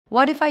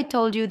What if I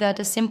told you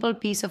that a simple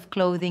piece of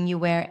clothing you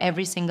wear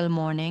every single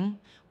morning,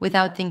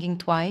 without thinking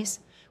twice,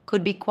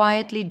 could be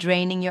quietly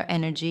draining your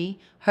energy,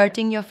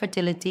 hurting your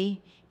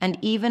fertility, and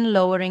even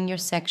lowering your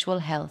sexual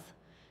health?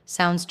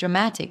 Sounds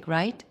dramatic,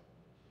 right?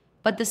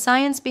 But the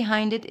science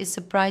behind it is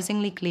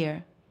surprisingly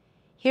clear.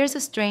 Here's a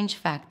strange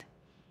fact.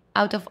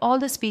 Out of all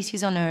the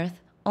species on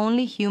Earth,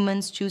 only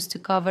humans choose to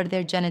cover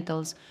their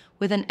genitals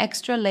with an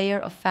extra layer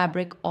of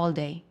fabric all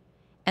day.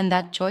 And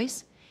that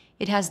choice?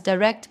 It has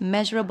direct,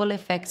 measurable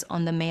effects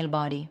on the male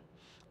body.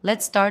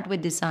 Let's start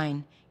with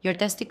design. Your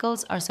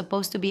testicles are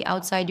supposed to be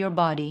outside your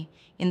body,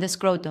 in the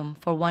scrotum,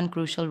 for one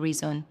crucial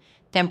reason: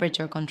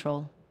 temperature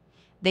control.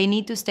 They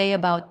need to stay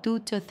about 2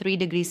 to 3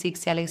 degrees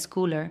Celsius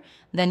cooler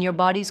than your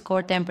body's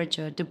core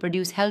temperature to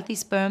produce healthy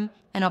sperm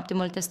and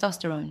optimal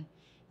testosterone.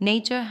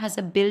 Nature has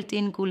a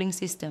built-in cooling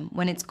system.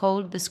 When it's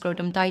cold, the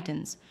scrotum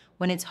tightens.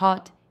 When it's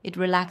hot, it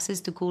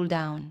relaxes to cool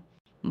down.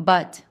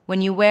 But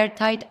when you wear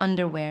tight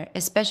underwear,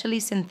 especially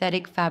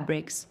synthetic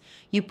fabrics,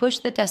 you push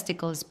the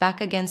testicles back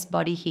against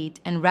body heat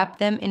and wrap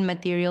them in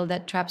material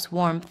that traps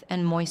warmth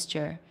and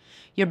moisture.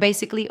 You're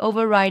basically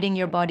overriding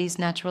your body's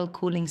natural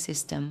cooling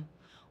system.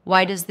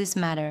 Why does this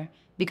matter?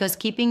 Because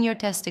keeping your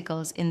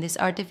testicles in this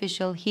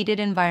artificial, heated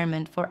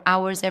environment for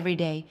hours every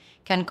day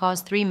can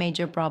cause three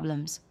major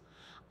problems.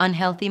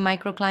 Unhealthy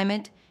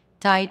microclimate,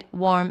 tight,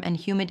 warm, and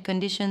humid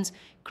conditions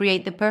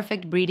create the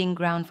perfect breeding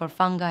ground for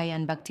fungi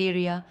and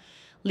bacteria,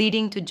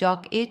 leading to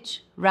jock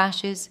itch,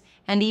 rashes,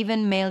 and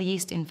even male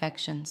yeast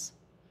infections.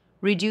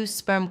 Reduced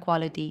sperm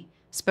quality.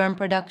 Sperm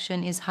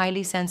production is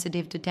highly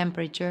sensitive to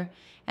temperature,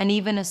 and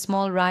even a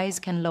small rise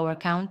can lower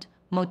count,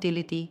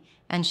 motility,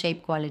 and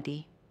shape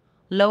quality.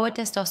 Lower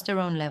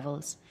testosterone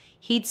levels.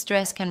 Heat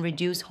stress can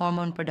reduce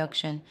hormone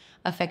production,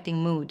 affecting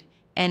mood,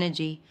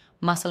 energy,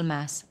 muscle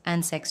mass,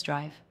 and sex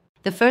drive.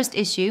 The first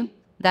issue,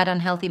 that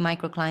unhealthy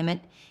microclimate,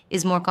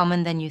 is more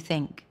common than you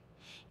think.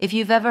 If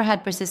you've ever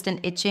had persistent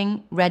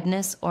itching,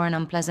 redness, or an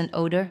unpleasant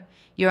odor,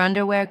 your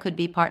underwear could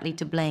be partly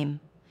to blame.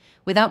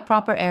 Without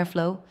proper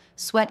airflow,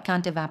 sweat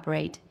can't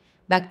evaporate,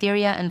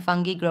 bacteria and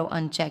fungi grow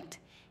unchecked,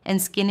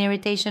 and skin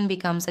irritation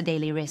becomes a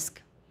daily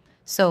risk.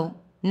 So,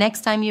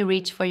 next time you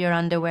reach for your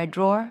underwear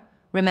drawer,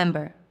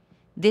 remember,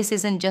 this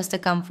isn't just a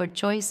comfort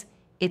choice,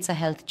 it's a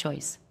health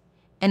choice.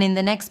 And in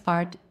the next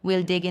part,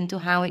 we'll dig into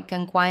how it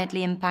can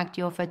quietly impact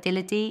your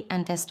fertility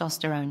and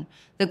testosterone,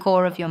 the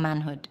core of your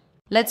manhood.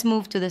 Let's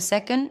move to the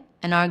second,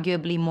 and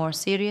arguably more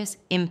serious,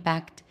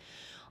 impact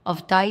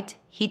of tight,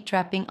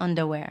 heat-trapping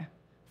underwear: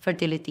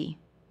 fertility.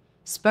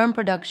 Sperm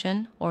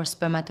production, or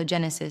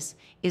spermatogenesis,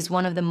 is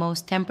one of the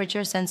most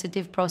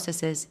temperature-sensitive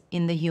processes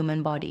in the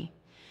human body.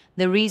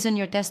 The reason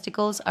your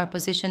testicles are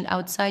positioned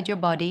outside your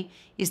body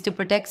is to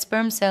protect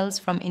sperm cells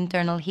from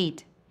internal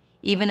heat.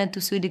 Even a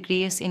 2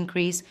 degrees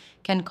increase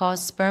can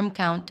cause sperm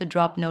count to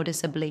drop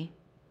noticeably.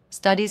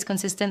 Studies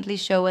consistently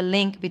show a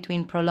link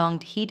between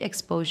prolonged heat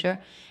exposure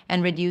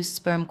and reduced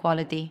sperm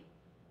quality.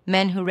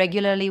 Men who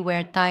regularly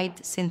wear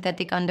tight,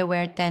 synthetic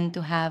underwear tend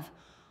to have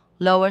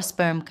lower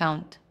sperm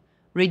count,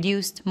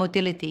 reduced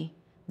motility,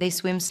 they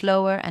swim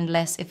slower and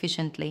less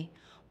efficiently,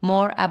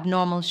 more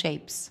abnormal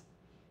shapes.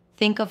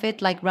 Think of it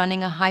like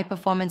running a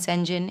high-performance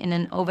engine in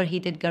an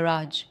overheated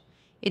garage.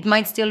 It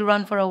might still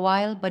run for a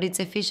while, but its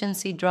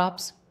efficiency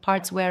drops,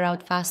 parts wear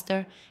out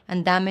faster,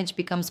 and damage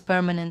becomes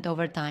permanent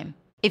over time.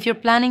 If you're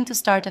planning to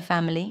start a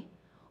family,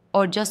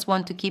 or just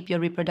want to keep your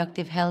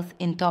reproductive health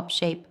in top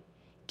shape,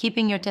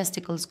 keeping your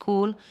testicles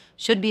cool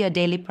should be a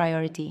daily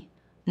priority,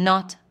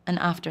 not an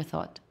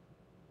afterthought.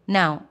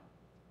 Now,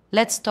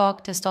 let's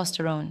talk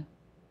testosterone.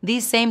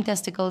 These same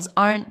testicles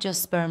aren't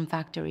just sperm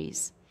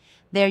factories.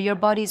 They're your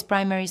body's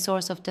primary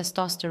source of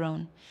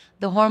testosterone,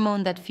 the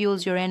hormone that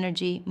fuels your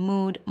energy,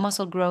 mood,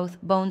 muscle growth,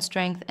 bone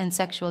strength, and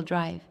sexual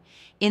drive.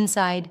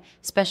 Inside,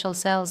 special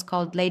cells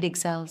called Leydig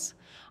cells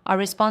are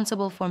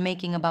responsible for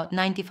making about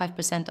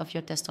 95% of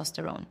your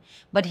testosterone.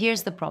 But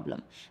here's the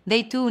problem.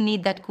 They too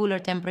need that cooler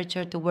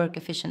temperature to work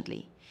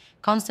efficiently.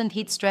 Constant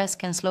heat stress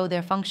can slow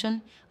their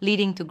function,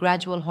 leading to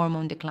gradual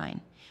hormone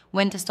decline.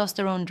 When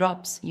testosterone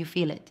drops, you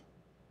feel it.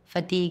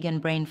 Fatigue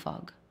and brain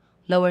fog,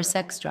 lower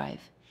sex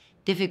drive,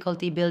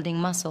 difficulty building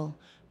muscle,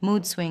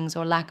 mood swings,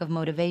 or lack of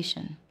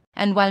motivation.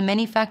 And while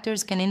many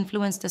factors can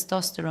influence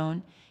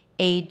testosterone,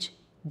 age,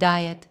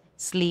 diet,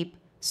 sleep,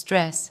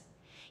 stress,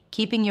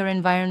 keeping your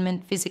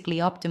environment physically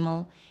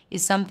optimal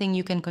is something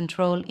you can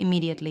control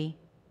immediately.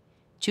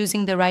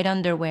 Choosing the right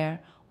underwear,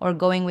 or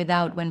going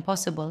without when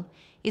possible,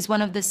 is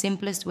one of the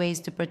simplest ways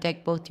to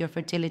protect both your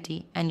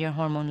fertility and your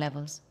hormone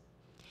levels.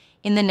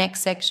 In the next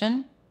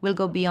section, we'll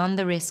go beyond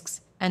the risks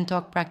and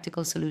talk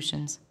practical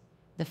solutions: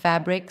 the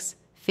fabrics,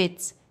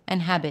 fits,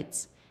 and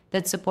habits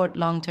that support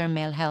long-term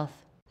male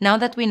health. Now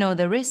that we know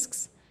the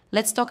risks,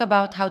 let's talk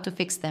about how to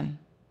fix them.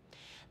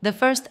 The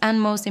first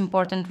and most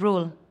important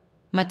rule: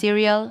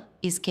 material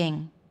is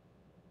king.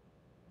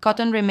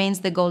 Cotton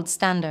remains the gold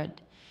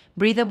standard,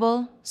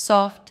 breathable,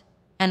 soft,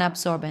 and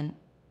absorbent.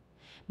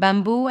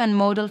 Bamboo and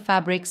modal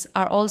fabrics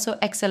are also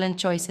excellent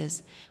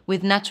choices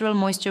with natural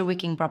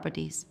moisture-wicking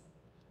properties.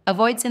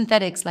 Avoid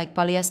synthetics like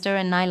polyester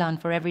and nylon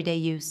for everyday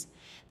use.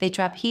 They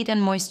trap heat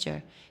and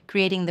moisture,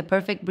 creating the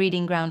perfect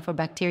breeding ground for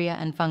bacteria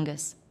and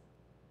fungus.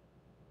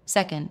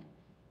 Second,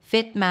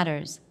 fit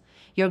matters.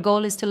 Your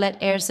goal is to let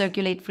air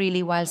circulate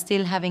freely while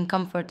still having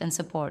comfort and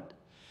support.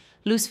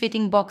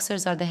 Loose-fitting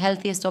boxers are the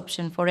healthiest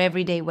option for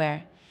everyday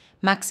wear.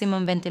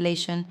 Maximum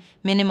ventilation,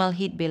 minimal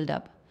heat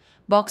buildup.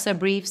 Boxer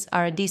briefs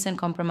are a decent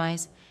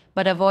compromise,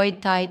 but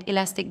avoid tight,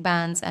 elastic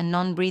bands and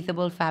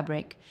non-breathable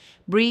fabric.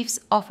 Briefs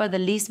offer the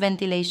least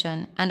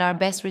ventilation and are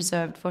best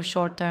reserved for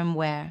short-term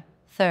wear.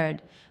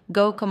 Third,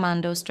 go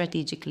commando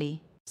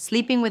strategically.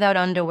 Sleeping without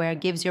underwear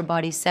gives your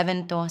body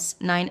 7 to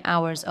 9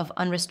 hours of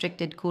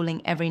unrestricted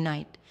cooling every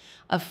night,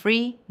 a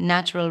free,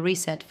 natural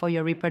reset for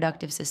your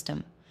reproductive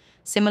system.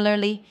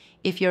 Similarly,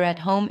 if you're at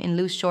home in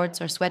loose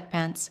shorts or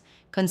sweatpants,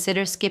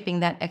 consider skipping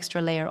that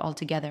extra layer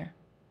altogether.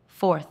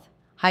 Fourth,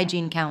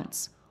 hygiene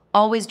counts.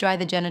 Always dry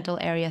the genital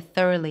area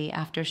thoroughly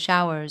after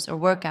showers or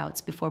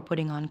workouts before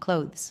putting on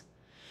clothes.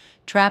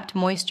 Trapped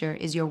moisture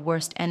is your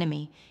worst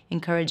enemy,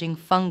 encouraging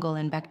fungal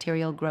and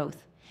bacterial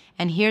growth.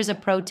 And here's a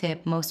pro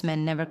tip most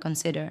men never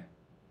consider.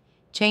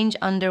 Change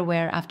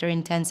underwear after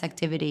intense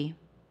activity.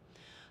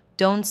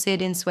 Don't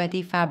sit in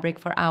sweaty fabric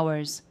for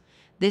hours.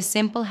 This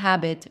simple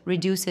habit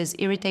reduces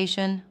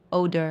irritation,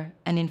 odor,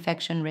 and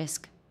infection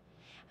risk.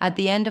 At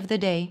the end of the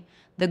day,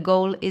 the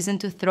goal isn't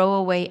to throw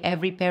away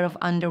every pair of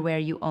underwear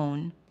you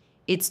own.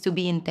 It's to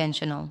be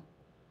intentional.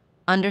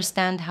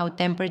 Understand how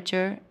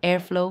temperature,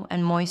 airflow,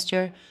 and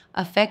moisture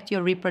affect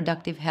your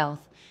reproductive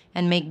health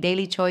and make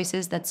daily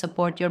choices that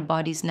support your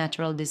body's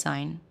natural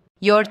design.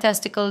 Your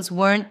testicles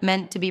weren't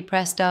meant to be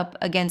pressed up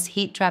against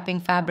heat-trapping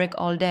fabric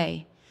all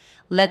day.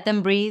 Let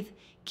them breathe,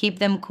 keep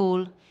them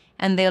cool,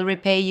 and they'll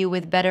repay you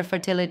with better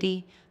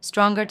fertility,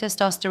 stronger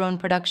testosterone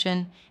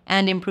production,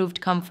 and improved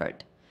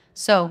comfort.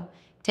 So,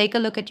 take a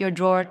look at your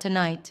drawer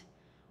tonight.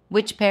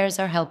 Which pairs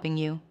are helping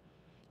you?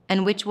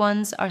 And which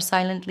ones are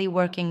silently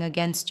working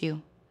against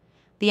you?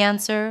 The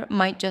answer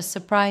might just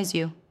surprise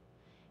you.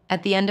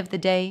 At the end of the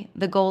day,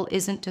 the goal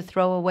isn't to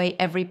throw away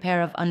every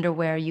pair of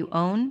underwear you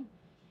own.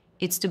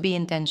 It's to be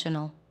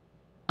intentional.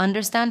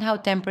 Understand how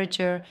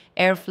temperature,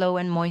 airflow,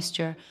 and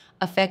moisture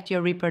affect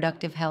your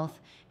reproductive health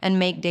and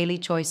make daily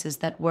choices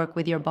that work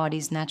with your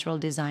body's natural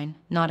design,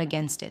 not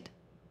against it.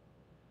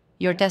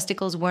 Your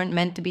testicles weren't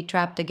meant to be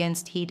trapped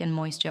against heat and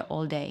moisture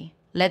all day.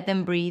 Let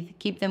them breathe,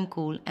 keep them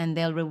cool, and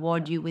they'll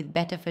reward you with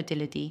better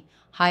fertility,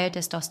 higher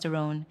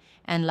testosterone,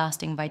 and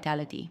lasting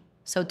vitality.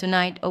 So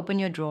tonight, open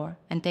your drawer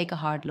and take a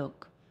hard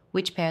look.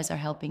 Which pairs are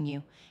helping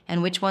you,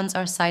 and which ones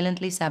are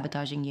silently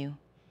sabotaging you?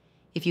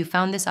 If you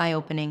found this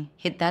eye-opening,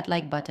 hit that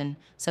like button,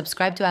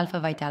 subscribe to Alpha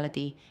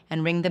Vitality,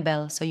 and ring the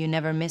bell so you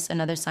never miss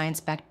another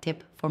science-backed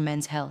tip for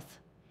men's health.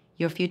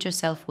 Your future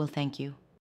self will thank you.